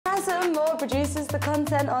post-Casa-Amor produces the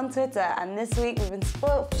content on Twitter, and this week we've been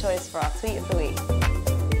spoilt for choice for our tweet of the week.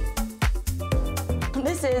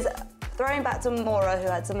 This is throwing back to Maura, who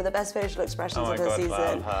had some of the best facial expressions of her season.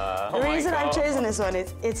 The reason I've chosen this one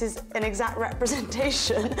is it is an exact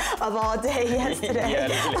representation of our day yesterday.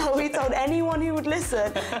 We told anyone who would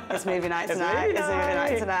listen, it's movie night tonight, it's movie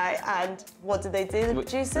night tonight. And what did they do, the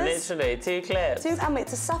producers? Literally, 2 clips. And wait,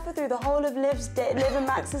 to suffer through the whole of Liv and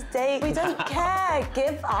Max's date, we don't care,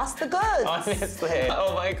 give us the goods. Honestly,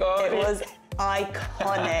 oh my God. It was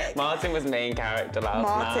iconic. Martin was main character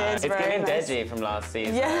last night. It's getting Deji from last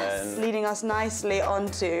season. Yes, leading us nicely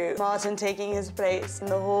onto Martin taking his place in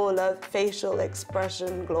the hall of facial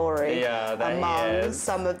expression glory. Yeah, there among he is.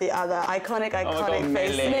 some of the other iconic faces.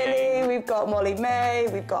 Millie. Millie, we've got Molly May,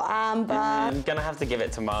 we've got Amber. I'm gonna have to give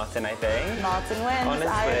it to Martin, I think. Martin wins, honestly.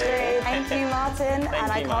 I agree. Thank you, Martin. Thank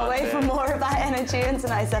you, I can't wait for more of that energy in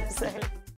tonight's episode.